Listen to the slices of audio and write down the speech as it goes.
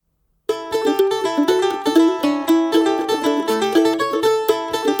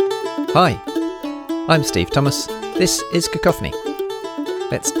Hi, I'm Steve Thomas. This is Cacophony.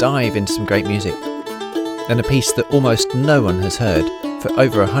 Let's dive into some great music, and a piece that almost no one has heard for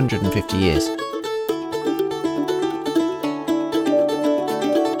over 150 years.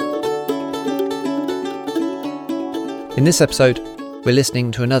 In this episode, we're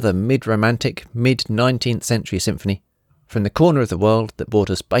listening to another mid-romantic, mid-19th century symphony from the corner of the world that brought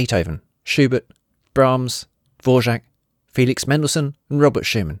us Beethoven, Schubert, Brahms, Dvorak, Felix Mendelssohn and Robert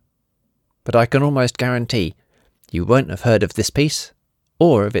Schumann. But I can almost guarantee you won't have heard of this piece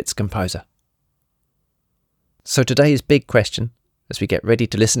or of its composer. So today's big question, as we get ready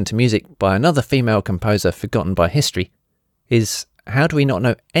to listen to music by another female composer forgotten by history, is how do we not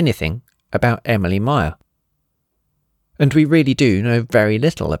know anything about Emily Meyer? And we really do know very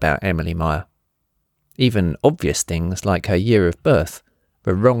little about Emily Meyer. Even obvious things like her year of birth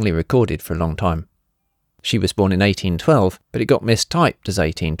were wrongly recorded for a long time. She was born in 1812, but it got mistyped as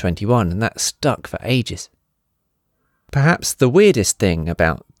 1821, and that stuck for ages. Perhaps the weirdest thing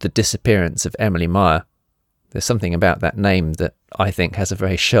about the disappearance of Emily Meyer, there's something about that name that I think has a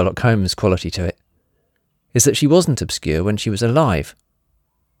very Sherlock Holmes quality to it, is that she wasn't obscure when she was alive.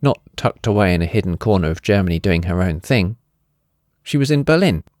 Not tucked away in a hidden corner of Germany doing her own thing. She was in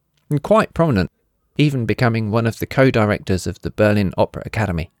Berlin, and quite prominent, even becoming one of the co-directors of the Berlin Opera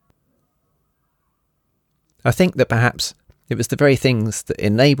Academy. I think that perhaps it was the very things that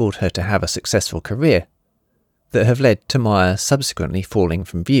enabled her to have a successful career that have led to Meyer subsequently falling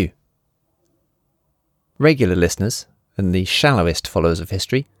from view. Regular listeners, and the shallowest followers of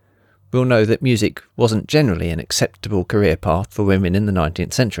history, will know that music wasn't generally an acceptable career path for women in the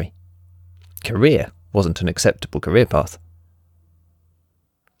 19th century. Career wasn't an acceptable career path.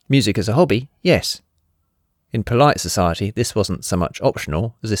 Music as a hobby, yes. In polite society, this wasn't so much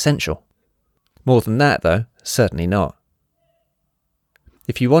optional as essential. More than that, though, certainly not.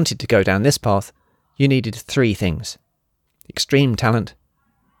 If you wanted to go down this path, you needed three things: extreme talent,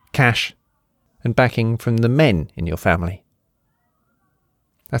 cash, and backing from the men in your family.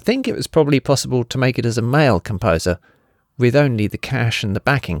 I think it was probably possible to make it as a male composer with only the cash and the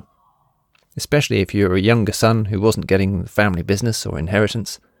backing, especially if you were a younger son who wasn't getting the family business or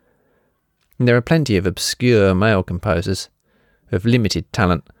inheritance. And there are plenty of obscure male composers of limited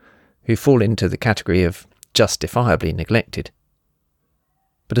talent who fall into the category of justifiably neglected.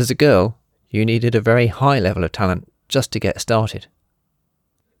 But as a girl, you needed a very high level of talent just to get started.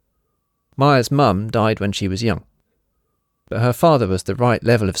 Meyer's mum died when she was young, but her father was the right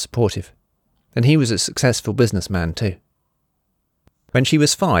level of supportive, and he was a successful businessman too. When she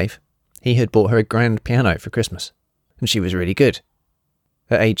was 5, he had bought her a grand piano for Christmas, and she was really good.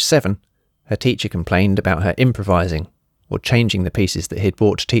 At age 7, her teacher complained about her improvising or changing the pieces that he'd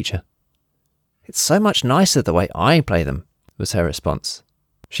bought to teach her. "It's so much nicer the way I play them," was her response.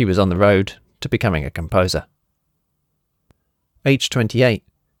 She was on the road to becoming a composer. Aged 28,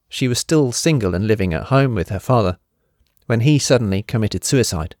 she was still single and living at home with her father when he suddenly committed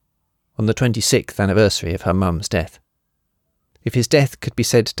suicide on the 26th anniversary of her mum's death. If his death could be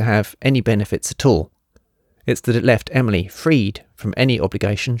said to have any benefits at all, it's that it left Emily freed from any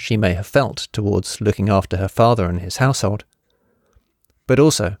obligation she may have felt towards looking after her father and his household, but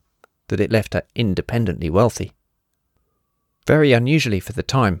also that it left her independently wealthy. Very unusually for the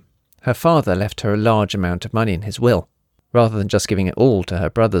time, her father left her a large amount of money in his will, rather than just giving it all to her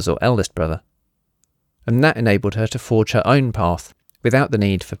brothers or eldest brother, and that enabled her to forge her own path without the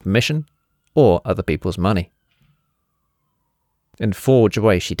need for permission or other people's money. And forge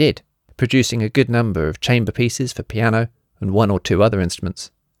away she did, producing a good number of chamber pieces for piano and 1 or 2 other instruments.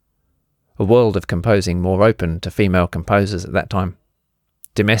 A world of composing more open to female composers at that time.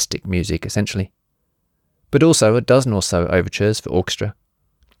 Domestic music, essentially. But also a dozen or so overtures for orchestra,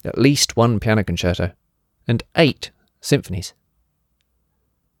 at least 1 piano concerto, and 8 symphonies.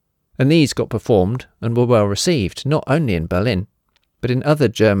 And these got performed and were well received, not only in Berlin, but in other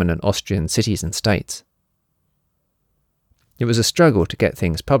German and Austrian cities and states. It was a struggle to get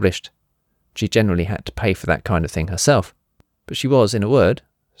things published. She generally had to pay for that kind of thing herself, but she was, in a word,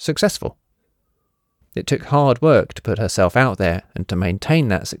 successful. It took hard work to put herself out there and to maintain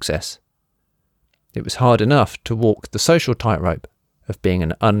that success. It was hard enough to walk the social tightrope of being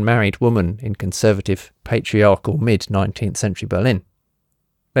an unmarried woman in conservative, patriarchal mid-19th century Berlin,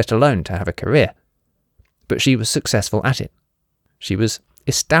 let alone to have a career. But she was successful at it. She was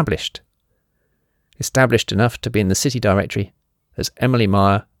established. Established enough to be in the city directory as Emily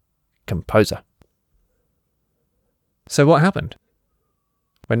Meyer, composer. So what happened?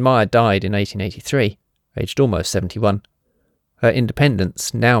 When Meyer died in 1883, aged almost 71, her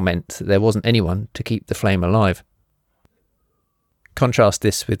independence now meant that there wasn't anyone to keep the flame alive. Contrast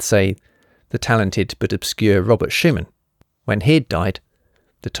this with, say, the talented but obscure Robert Schumann. When he'd died,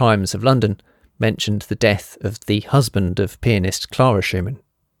 the Times of London mentioned the death of the husband of pianist Clara Schumann.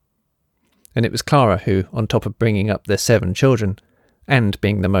 And it was Clara who, on top of bringing up their 7 children, and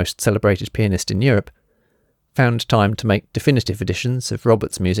being the most celebrated pianist in Europe, found time to make definitive editions of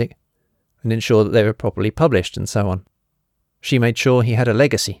Robert's music and ensure that they were properly published and so on. She made sure he had a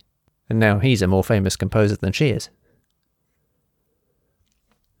legacy, and now he's a more famous composer than she is.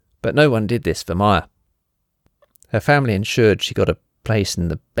 But no one did this for Maya. Her family ensured she got a place in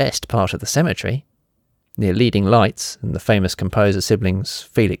the best part of the cemetery, near leading lights and the famous composer siblings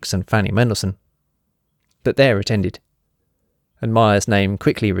Felix and Fanny Mendelssohn. But there it ended, and Maya's name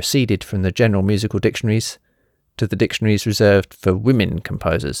quickly receded from the general musical dictionaries to the dictionaries reserved for women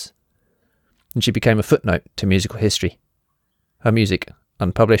composers, and she became a footnote to musical history, her music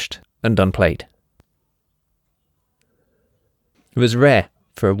unpublished and unplayed. It was rare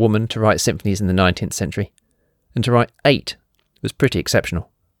for a woman to write symphonies in the 19th century, and to write 8 was pretty exceptional.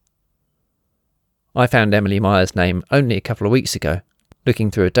 I found Emily Maya's name only a couple of weeks ago,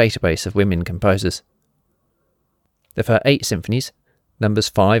 looking through a database of women composers. Of her 8 symphonies, numbers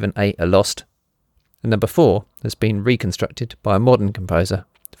 5 and 8 are lost, and number 4 has been reconstructed by a modern composer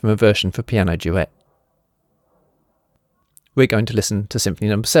from a version for piano duet. We're going to listen to Symphony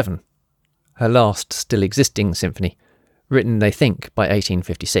No. 7, her last still existing symphony, written, they think, by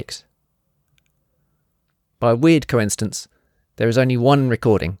 1856. By a weird coincidence, there is only one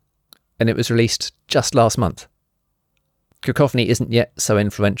recording, and it was released just last month. Cacophony isn't yet so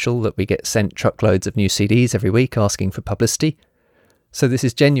influential that we get sent truckloads of new CDs every week asking for publicity, so this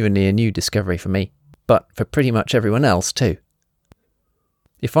is genuinely a new discovery for me, but for pretty much everyone else too.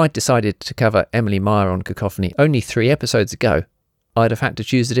 If I'd decided to cover Emily Maya on Cacophony only 3 episodes ago, I'd have had to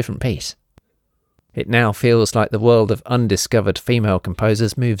choose a different piece. It now feels like the world of undiscovered female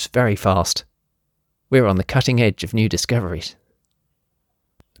composers moves very fast. We're on the cutting edge of new discoveries.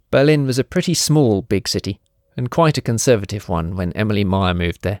 Berlin was a pretty small big city, and quite a conservative one when Emily Maya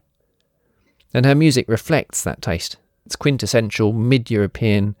moved there. And her music reflects that taste. It's quintessential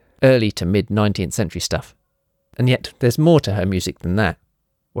mid-European, early to mid-19th century stuff. And yet there's more to her music than that,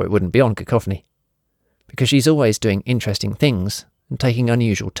 or it wouldn't be on Cacophony, because she's always doing interesting things and taking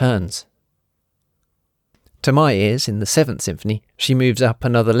unusual turns. To my ears, in the 7th Symphony, she moves up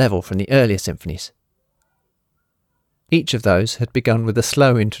another level from the earlier symphonies. Each of those had begun with a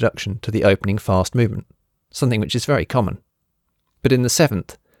slow introduction to the opening fast movement, something which is very common. But in the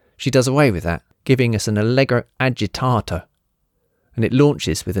 7th, she does away with that, giving us an allegro agitato, and it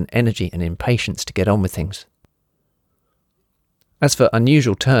launches with an energy and impatience to get on with things. As for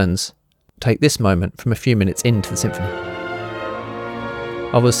unusual turns, take this moment from a few minutes into the symphony.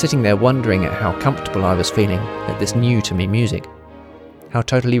 I was sitting there wondering at how comfortable I was feeling at this new-to-me music, how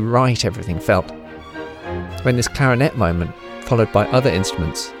totally right everything felt, when this clarinet moment, followed by other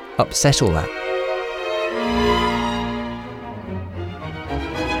instruments, upset all that.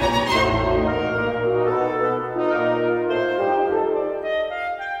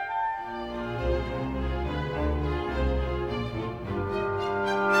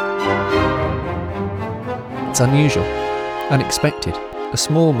 It's unusual, unexpected, a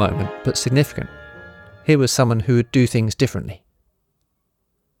small moment but significant. Here was someone who would do things differently.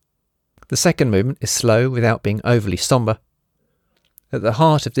 The second movement is slow without being overly sombre. At the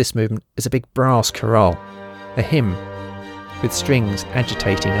heart of this movement is a big brass chorale, a hymn, with strings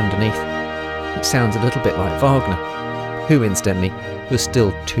agitating underneath. It sounds a little bit like Wagner, who incidentally was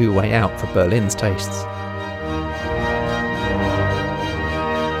still too way out for Berlin's tastes.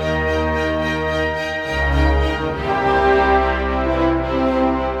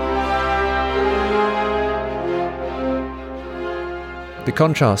 The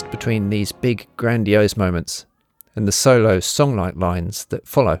contrast between these big, grandiose moments and the solo song-like lines that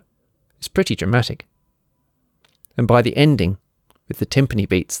follow is pretty dramatic. And by the ending, with the timpani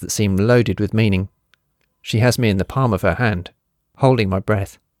beats that seem loaded with meaning, she has me in the palm of her hand, holding my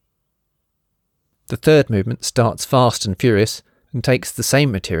breath. The third movement starts fast and furious and takes the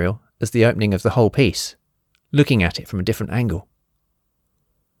same material as the opening of the whole piece, looking at it from a different angle.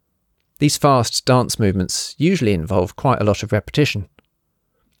 These fast dance movements usually involve quite a lot of repetition,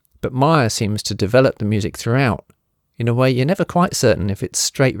 but Maya seems to develop the music throughout in a way you're never quite certain if it's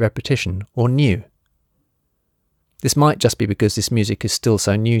straight repetition or new. This might just be because this music is still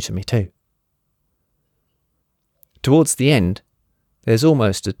so new to me too. Towards the end, there's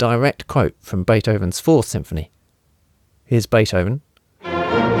almost a direct quote from Beethoven's Fourth Symphony. Here's Beethoven.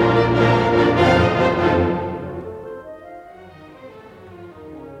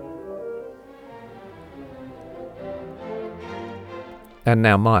 and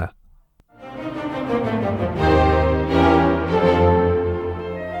now Meyer.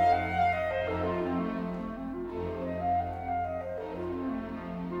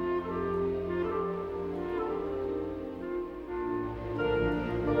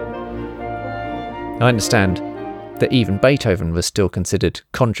 I understand that even Beethoven was still considered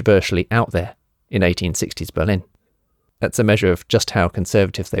controversially out there in 1860s Berlin. That's a measure of just how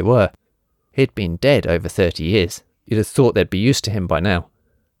conservative they were. He'd been dead over 30 years. You'd have thought they'd be used to him by now.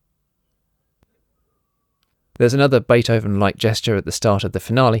 There's another Beethoven-like gesture at the start of the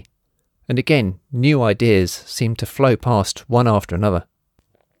finale, and again, new ideas seem to flow past one after another.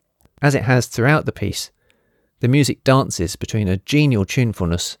 As it has throughout the piece, the music dances between a genial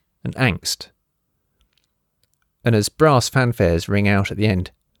tunefulness and angst. And as brass fanfares ring out at the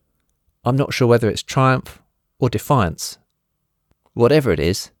end, I'm not sure whether it's triumph or defiance. Whatever it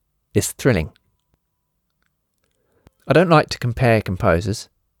is, it's thrilling. I don't like to compare composers.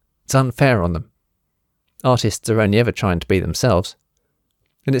 It's unfair on them. Artists are only ever trying to be themselves.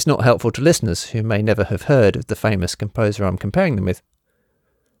 And it's not helpful to listeners who may never have heard of the famous composer I'm comparing them with.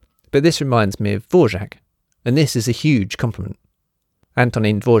 But this reminds me of Dvorak, and this is a huge compliment.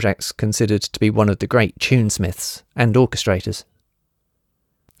 Antonin Dvorak's considered to be one of the great tunesmiths and orchestrators.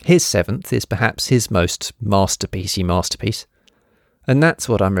 His seventh is perhaps his most masterpiecey masterpiece, and that's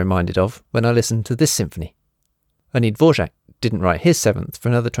what I'm reminded of when I listen to this symphony. Only Dvorak didn't write his seventh for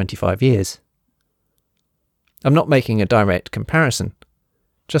another 25 years. I'm not making a direct comparison,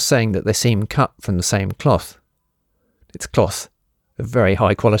 just saying that they seem cut from the same cloth. It's cloth of very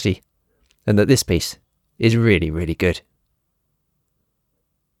high quality, and that this piece is really, really good.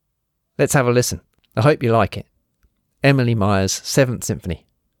 Let's have a listen. I hope you like it. Emily Meyer's Seventh Symphony.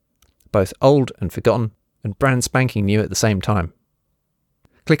 Both old and forgotten, and brand spanking new at the same time.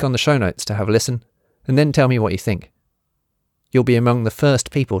 Click on the show notes to have a listen, and then tell me what you think. You'll be among the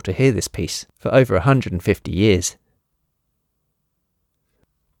first people to hear this piece for over 150 years.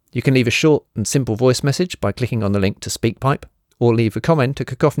 You can leave a short and simple voice message by clicking on the link to SpeakPipe, or leave a comment at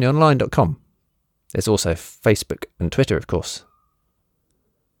cacophonyonline.com. There's also Facebook and Twitter, of course.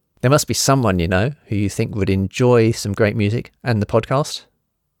 There must be someone you know who you think would enjoy some great music and the podcast.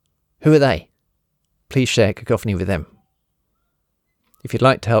 Who are they? Please share Cacophony with them. If you'd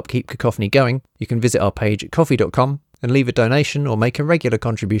like to help keep Cacophony going, you can visit our page at ko-fi.com and leave a donation or make a regular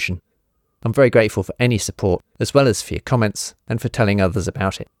contribution. I'm very grateful for any support, as well as for your comments and for telling others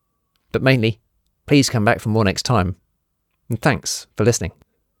about it. But mainly, please come back for more next time. And thanks for listening.